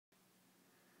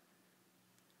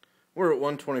We're at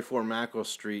 124 Mackall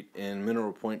Street in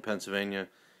Mineral Point, Pennsylvania.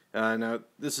 Now,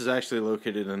 this is actually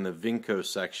located in the Vinco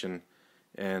section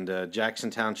and Jackson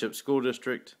Township School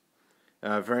District.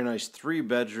 Very nice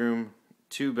 3-bedroom,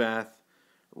 2-bath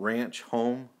ranch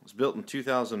home. It was built in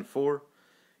 2004.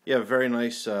 You have a very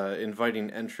nice inviting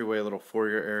entryway, a little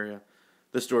foyer area.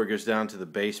 This door goes down to the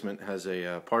basement, has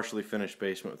a partially finished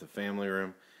basement with a family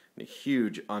room and a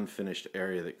huge unfinished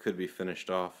area that could be finished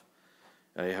off.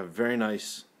 You have a very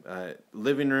nice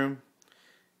living room.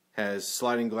 Has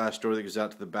sliding glass door that goes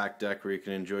out to the back deck where you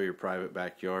can enjoy your private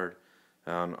backyard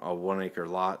on a 1-acre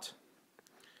lot.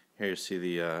 Here you see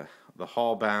the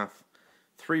hall bath,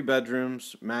 3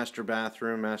 bedrooms, master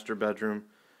bathroom, master bedroom,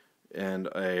 and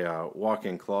a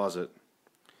walk-in closet.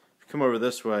 If you come over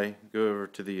this way, go over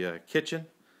to the kitchen.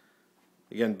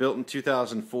 Again, built in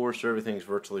 2004, so everything's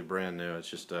virtually brand new. It's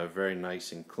just very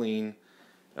nice and clean.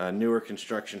 Newer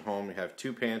construction home. You have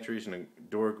 2 pantries and a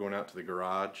door going out to the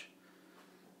garage.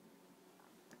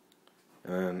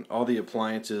 And all the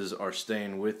appliances are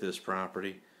staying with this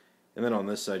property. And then on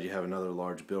this side you have another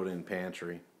large built-in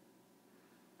pantry.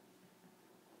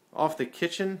 Off the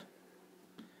kitchen,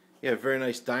 you have a very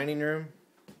nice dining room.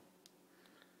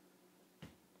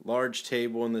 Large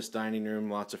table in this dining room,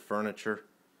 lots of furniture.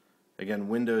 Again,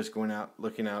 windows going out,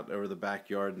 looking out over the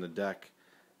backyard and the deck.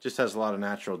 Just has a lot of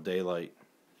natural daylight.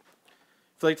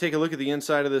 If you'd like to take a look at the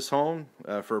inside of this home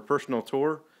for a personal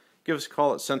tour, give us a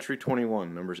call at Century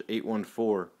 21. Number is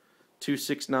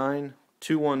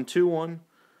 814-269-2121,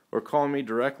 or call me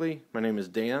directly. My name is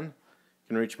Dan. You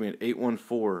can reach me at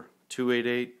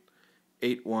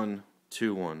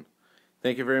 814-288-8121.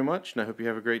 Thank you very much, and I hope you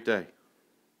have a great day.